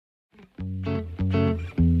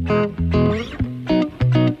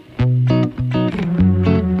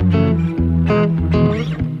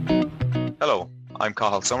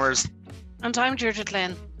Paul Summers. And I'm Deirdre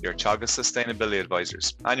Glenn, your Teagasc Sustainability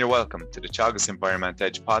Advisors. And you're welcome to the Teagasc Environment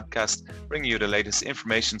Edge podcast, bringing you the latest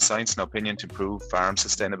information, science and opinion to improve farm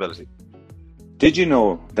sustainability. Did you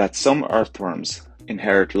know that some earthworms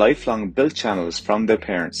inherit lifelong built channels from their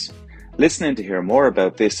parents? Listen in to hear more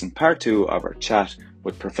about this in part 2 of our chat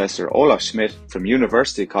with Professor Olaf Schmidt from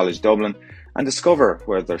University College Dublin and discover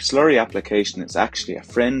whether slurry application is actually a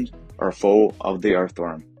friend or foe of the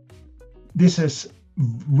earthworm. This is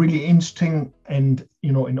really interesting, and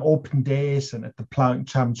in open days and at the plant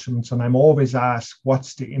championships, and I'm always asked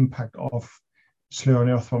what's the impact of slurry on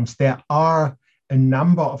earthworms. There are a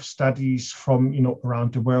number of studies from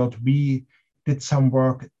around the world. We did some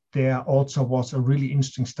work. There also was a really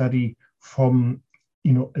interesting study from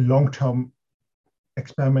a long-term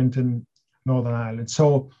experiment in Northern Ireland.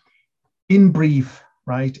 So in brief,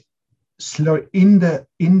 right, slurry in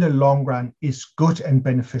the long run is good and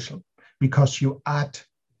beneficial, because you add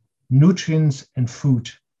nutrients and food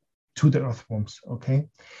to the earthworms, okay?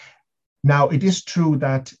 Now, it is true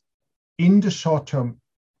that in the short term,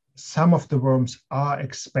 some of the worms are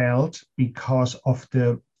expelled because of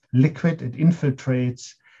the liquid, it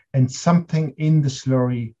infiltrates, and something in the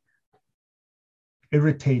slurry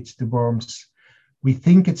irritates the worms. We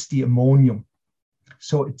think it's the ammonium.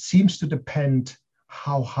 So it seems to depend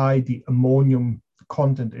how high the ammonium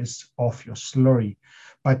content is of your slurry.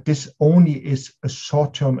 But this only is a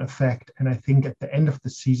short-term effect. And I think at the end of the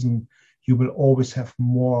season, you will always have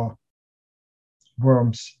more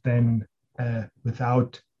worms than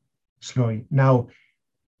without slurry. Now,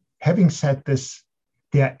 having said this,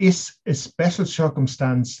 there is a special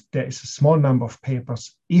circumstance. There is a small number of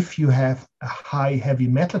papers. If you have a high heavy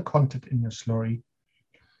metal content in your slurry,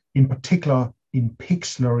 in particular in pig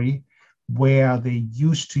slurry, where they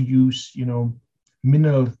used to use,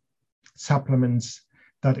 mineral supplements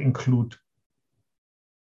that include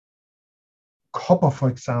copper, for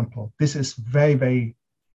example. This is very, very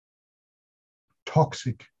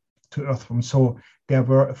toxic to earthworms. So there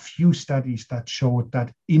were a few studies that showed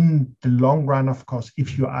that in the long run, of course,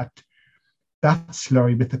 if you add that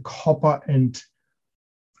slurry with the copper and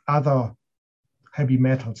other heavy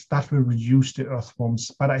metals, that will reduce the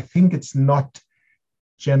earthworms. But I think it's not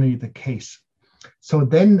generally the case. So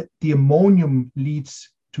then the ammonium leads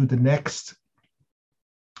to the next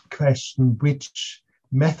question: which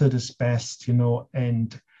method is best,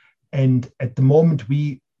 and at the moment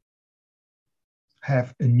we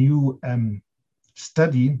have a new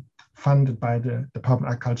study funded by the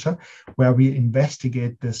Department of Agriculture where we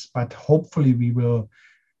investigate this, but hopefully we will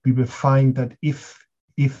find that if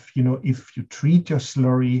you treat your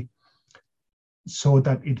slurry so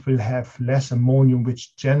that it will have less ammonium,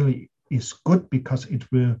 which generally is good because it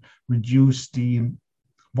will reduce the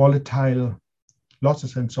volatile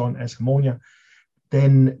losses and so on as ammonia,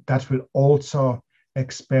 then that will also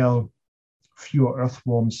expel fewer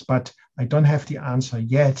earthworms. But I don't have the answer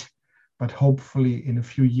yet, but hopefully in a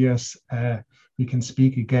few years we can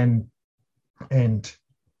speak again and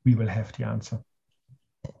we will have the answer.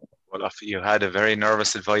 Well, you had a very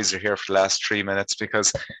nervous advisor here for the last 3 minutes,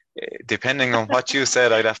 because depending on what you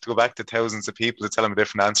said, I'd have to go back to thousands of people to tell them a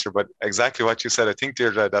different answer. But exactly what you said, I think,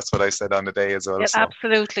 Deirdre, that's what I said on the day as well. Yeah, so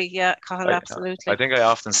absolutely. Yeah, Cathal, absolutely. I think I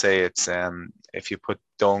often say it's if you put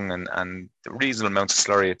dung and reasonable amounts of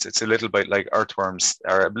slurry, it's a little bit like earthworms,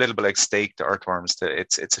 or a little bit like steak to earthworms.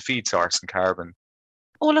 It's a feed source in carbon.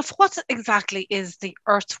 Olaf, what exactly is the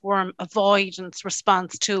earthworm avoidance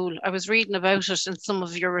response tool? I was reading about it in some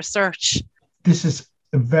of your research. This is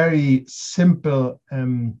a very simple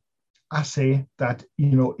assay that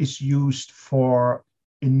is used for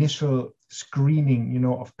initial screening,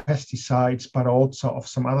 of pesticides, but also of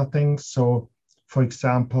some other things. So, for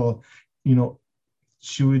example,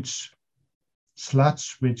 sewage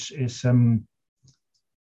sludge, which is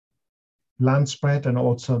land spread, and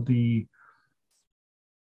also the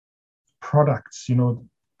products,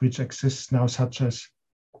 which exist now, such as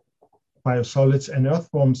biosolids, and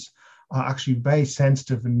earthworms are actually very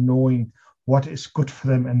sensitive in knowing what is good for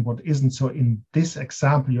them and what isn't. So in this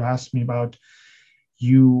example you asked me about,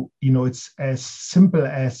 it's as simple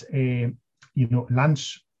as a,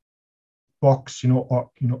 lunch box,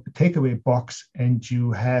 or, a takeaway box, and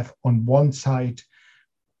you have on one side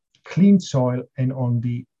clean soil, and on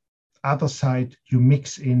the other side you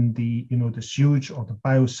mix in the the sewage or the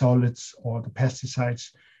biosolids or the pesticides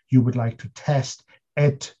you would like to test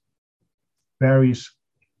at various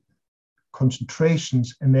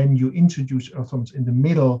concentrations, and then you introduce earthworms in the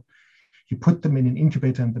middle. You put them in an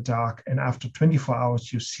incubator in the dark, and after 24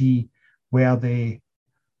 hours you see where they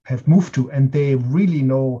have moved to, and they really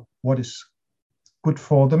know what is good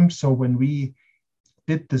for them. So when we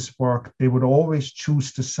did this work, they would always choose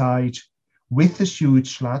the site with the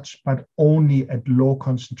sewage sludge, but only at low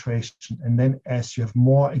concentration. And then as you have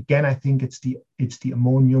more, again, I think it's the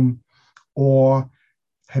ammonium or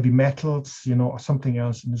heavy metals, or something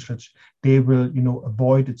else in the sludge, they will,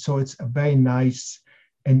 avoid it. So it's a very nice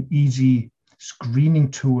and easy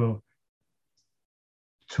screening tool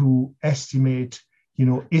to estimate,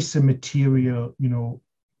 is the material,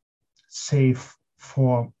 safe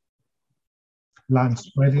for land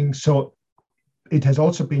spreading. So it has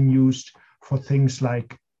also been used for things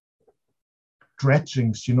like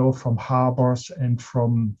dredgings, from harbors and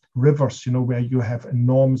from rivers, where you have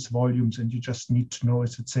enormous volumes and you just need to know,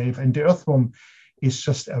 is it safe? And the earthworm is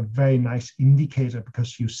just a very nice indicator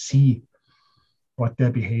because you see what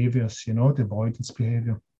their behaviors, the avoidance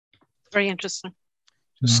behavior. Very interesting.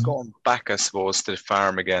 Just going back, I suppose, to the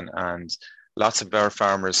farm again, and lots of our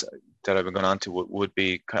farmers that I've been going on to would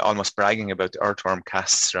be almost bragging about the earthworm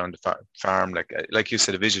casts around the farm, like you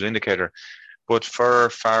said, a visual indicator. But for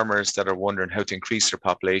farmers that are wondering how to increase their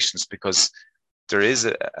populations, because there is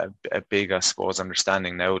a big, I suppose,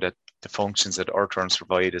 understanding now that the functions that earthworms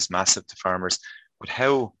provide is massive to farmers. But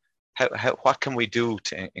what can we do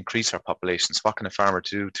to increase our populations? What can a farmer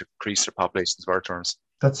do to increase their populations of earthworms?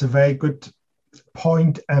 That's a very good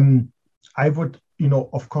point. I would,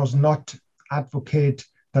 of course, not advocate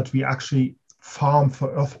that we actually farm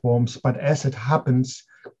for earthworms, but as it happens,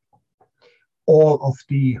 all of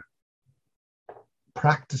the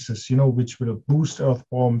practices, which will boost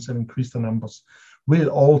earthworms and increase the numbers, will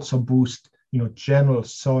also boost, general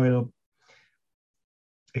soil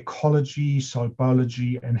ecology, soil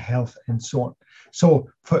biology, and health, and so on. So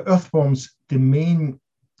for earthworms, the main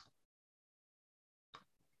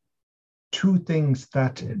two things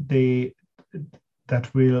that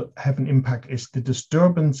will have an impact is the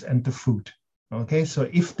disturbance and the food. Okay, so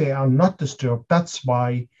if they are not disturbed, that's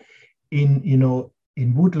why in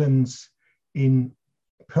woodlands, in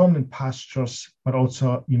permanent pastures, but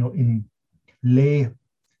also in lay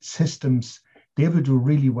systems, they will do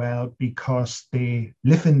really well because they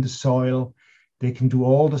live in the soil. They can do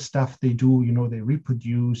all the stuff they do. They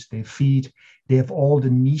reproduce, they feed, they have all the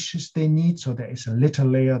niches they need. So there is a litter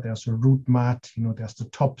layer, there's a root mat, there's the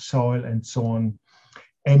topsoil, and so on.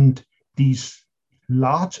 And these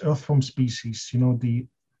large earthworm species, the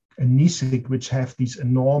anisic, which have these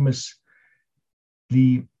enormously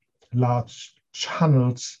large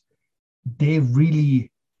channels, they really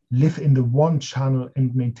live in the one channel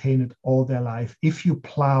and maintain it all their life. If you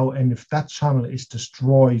plow and if that channel is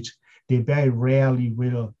destroyed, they very rarely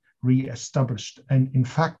will re-establish. And in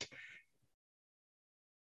fact,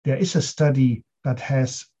 there is a study that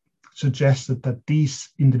has suggested that these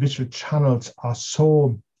individual channels are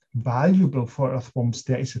so valuable for earthworms.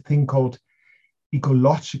 There is a thing called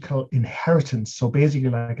ecological inheritance. So basically,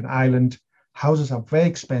 like an island, houses are very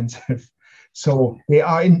expensive. So they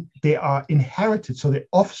are inherited. So the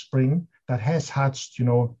offspring that has hatched,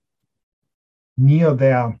 near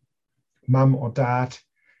their mom or dad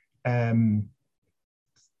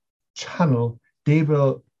channel, they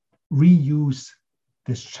will reuse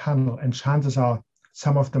this channel, and chances are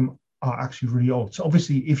some of them are actually really old. So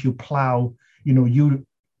obviously, if you plow, you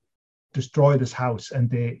destroy this house, and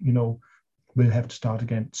they, will have to start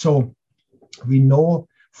again. So we know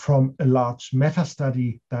from a large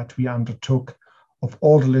meta-study that we undertook of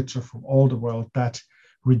all the literature from all the world that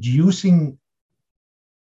reducing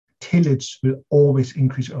tillage will always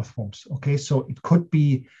increase earthworms. Okay, so it could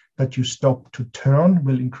be that you stop to turn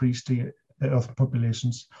will increase the earthworm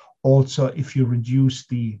populations. Also, if you reduce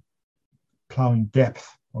the plowing depth,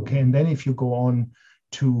 okay, and then if you go on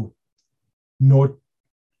to no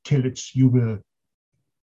tillage, you will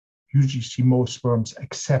usually see most worms,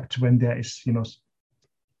 except when there is,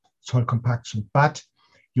 soil compaction. But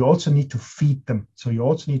you also need to feed them. So you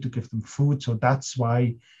also need to give them food. So that's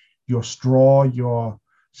why your straw, your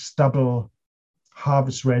stubble,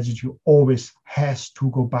 harvest residue always has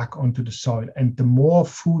to go back onto the soil. And the more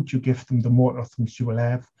food you give them, the more earthworms you will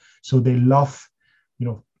have. So they love,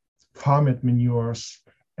 farm manures,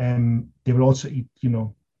 and they will also eat,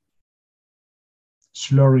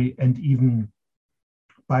 slurry and even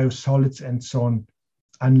biosolids and so on,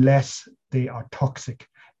 unless they are toxic.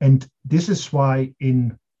 And this is why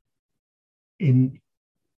in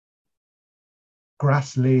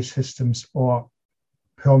grass lay systems or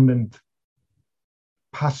permanent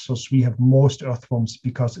pastures, we have most earthworms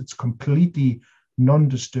because it's completely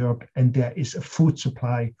non-disturbed and there is a food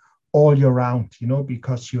supply all year round,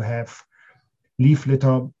 because you have leaf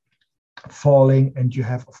litter falling and you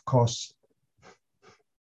have, of course,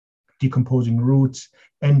 decomposing roots.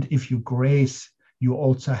 And if you graze, you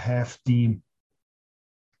also have the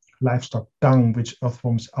livestock dung, which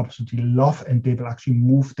earthworms absolutely love, and they will actually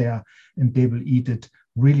move there and they will eat it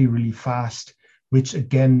really, really fast, which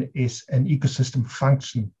again is an ecosystem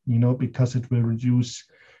function, because it will reduce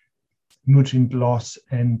nutrient loss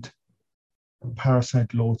and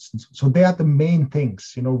parasite loads. And so they are the main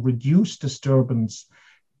things, reduce disturbance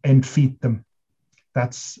and feed them.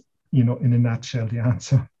 That's, in a nutshell, the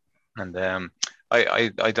answer. And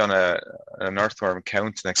I done an earthworm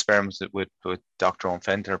count and experiment with Dr. Owen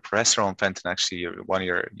Fenton, or Professor Owen Fenton. Actually,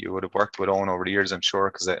 you would have worked with Owen over the years, I'm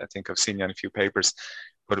sure, because I think I've seen you on a few papers.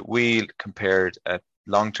 But we compared a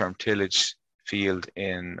long-term tillage field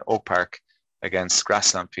in Oak Park against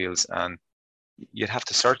grassland fields, and you'd have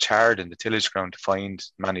to search hard in the tillage ground to find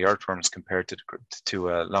many earthworms compared to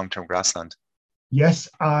a long-term grassland. Yes,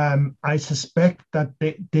 I suspect that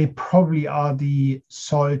they probably are the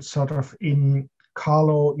soils sort of in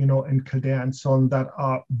Carlow, in Kildare and so on, that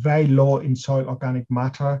are very low in soil organic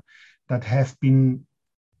matter, that have been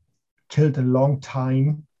tilled a long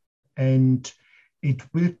time, and it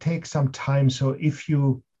will take some time. So if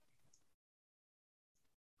you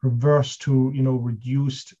reverse to,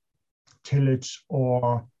 reduced tillage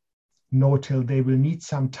or no-till, they will need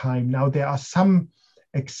some time. Now, there are some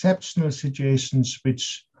exceptional situations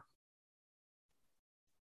which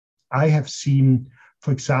I have seen,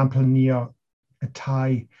 for example, near a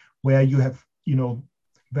tie, where you have,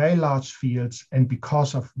 very large fields, and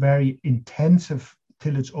because of very intensive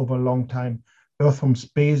tillage over a long time, earthworms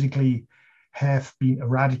basically have been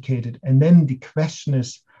eradicated. And then the question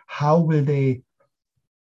is, how will they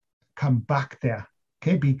come back there?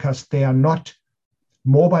 Okay, because they are not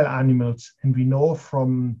mobile animals, and we know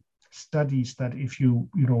from studies that if you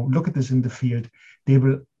look at this in the field, they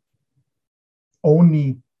will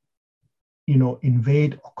only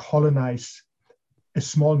invade or colonize a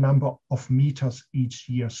small number of meters each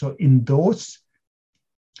year. So in those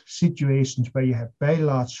situations where you have very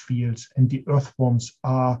large fields and the earthworms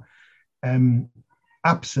are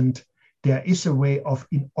absent, there is a way of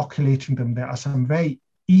inoculating them. There are some very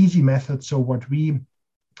easy methods. So what we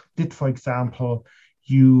did, for example,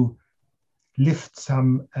 you lift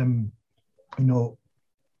some,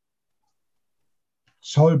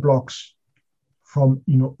 soil blocks from,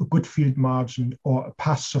 a good field margin or a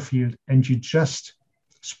pasture field, and you just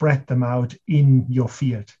spread them out in your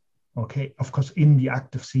field. Okay, of course, in the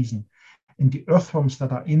active season. And the earthworms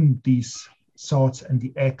that are in these sorts and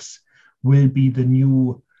the eggs will be the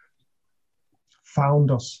new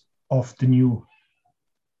founders of the new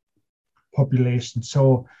population.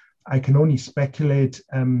 So I can only speculate,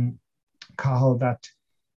 Carl, that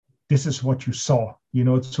this is what you saw.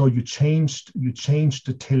 So you changed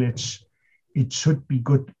the tillage. It should be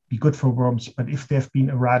good for worms, but if they've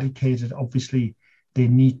been eradicated, obviously they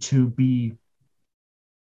need to be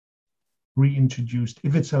reintroduced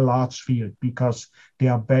if it's a large field, because they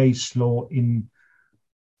are very slow in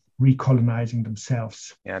recolonizing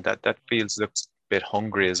themselves. Yeah, that field looks a bit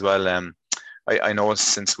hungry as well. I know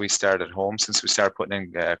since we started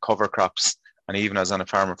putting in cover crops, and even I was on a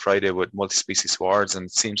farm on Friday with multi-species swards, and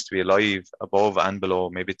it seems to be alive above and below.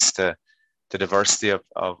 Maybe it's the diversity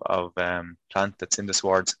of plant that's in the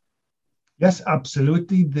swards. Yes,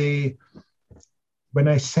 absolutely. When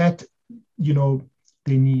I said,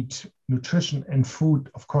 they need nutrition and food,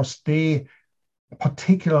 of course, they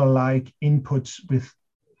particularly like inputs with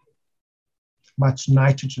much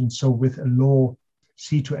nitrogen, so with a low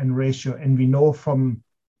C/N ratio. And we know from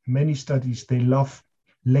many studies they love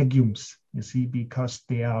legumes, because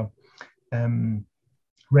their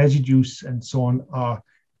residues and so on are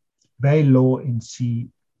very low in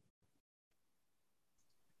C/N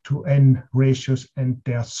ratios, and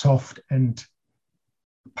they're soft and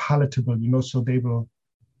palatable, so they will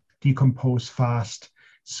decompose fast.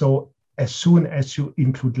 So as soon as you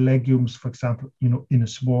include legumes, for example, in a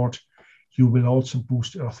sward, you will also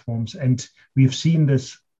boost earthworms. And we've seen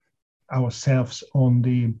this ourselves on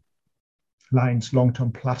the Lions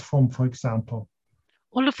long-term platform, for example.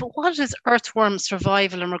 Well, what is earthworm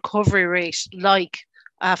survival and recovery rate like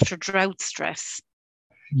after drought stress?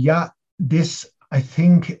 Yeah, this, I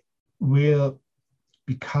think, will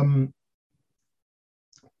become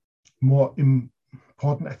more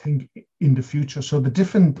important, I think, in the future. So the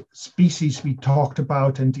different species we talked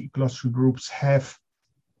about and the ecological groups have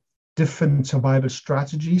different survival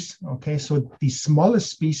strategies. Okay, so the smallest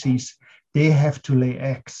species, they have to lay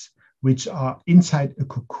eggs, which are inside a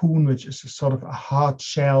cocoon, which is a sort of a hard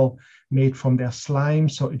shell made from their slime.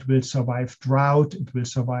 So it will survive drought, it will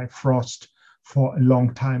survive frost for a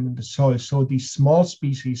long time in the soil. So these small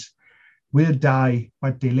species will die,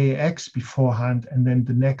 but they lay eggs beforehand, and then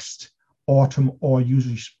the next autumn or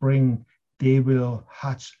usually spring, they will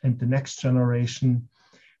hatch and the next generation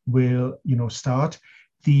will, start.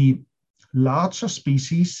 The larger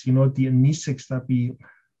species, the anisics that we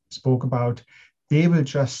spoke about, they will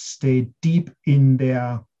just stay deep in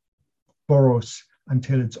their burrows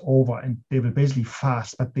until it's over, and they will basically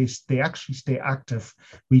fast, but they actually stay active.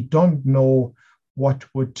 We don't know what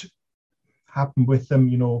would happen with them,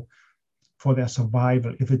 for their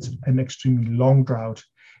survival if it's an extremely long drought.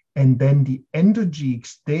 And then the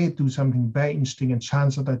endogeeks, they do something very interesting, and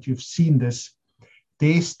chances that you've seen this.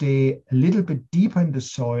 They stay a little bit deeper in the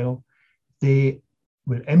soil. They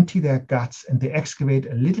will empty their guts and they excavate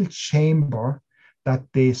a little chamber that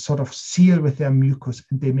they sort of seal with their mucus,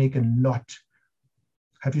 and they make a knot.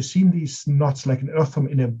 Have you seen these knots like an earthworm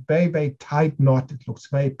in a very, very tight knot? It looks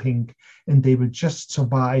very pink, and they will just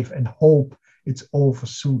survive and hope it's over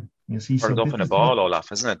soon. You see, Curled up in a ball,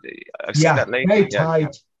 Olaf, isn't it? I've seen that lately. Very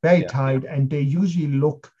tight, very tight, and they usually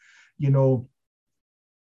look,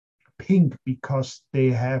 pink because they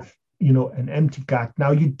have, an empty gut.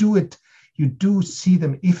 Now you do see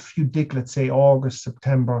them if you dig, let's say August,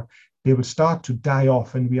 September, they will start to die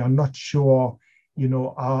off, and we are not sure,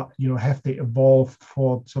 have they evolved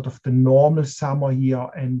for sort of the normal summer here,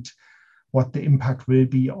 and what the impact will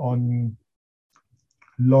be on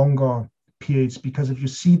longer periods. Because if you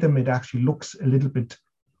see them, it actually looks a little bit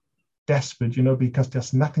desperate, because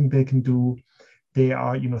there's nothing they can do. They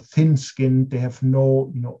are, thin-skinned. They have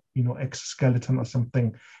no, exoskeleton or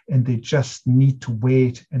something, and they just need to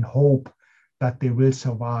wait and hope that they will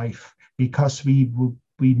survive, because we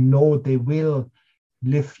know they will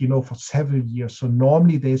live, for several years. So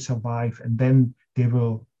normally they survive, and then they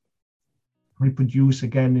will reproduce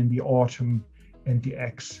again in the autumn, and the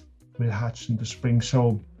eggs will hatch in the spring.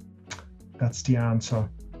 So that's the answer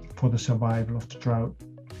for the survival of the drought.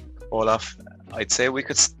 Olaf, I'd say we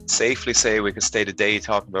could safely say we could stay the day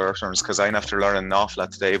talking about earthworms, because I'm after learning an awful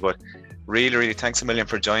lot today. But really, really, thanks a million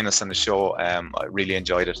for joining us on the show. I really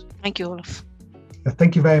enjoyed it. Thank you, Olaf.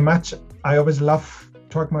 Thank you very much. I always love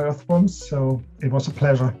talking about earthworms, so it was a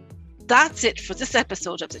pleasure. That's it for this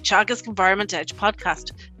episode of the Teagasc Environment Edge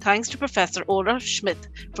podcast. Thanks to Professor Olaf Schmidt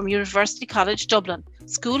from University College Dublin,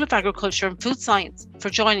 School of Agriculture and Food Science, for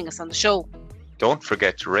joining us on the show. Don't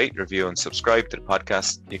forget to rate, review and subscribe to the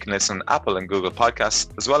podcast. You can listen on Apple and Google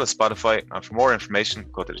Podcasts, as well as Spotify. And for more information,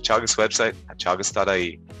 go to the Teagasc website at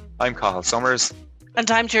teagasc.ie. I'm Cathal Summers.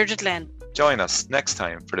 And I'm Deirdre Glenn. Join us next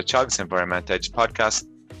time for the Teagasc Environment Edge podcast,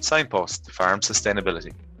 Signpost to Farm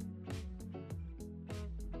Sustainability.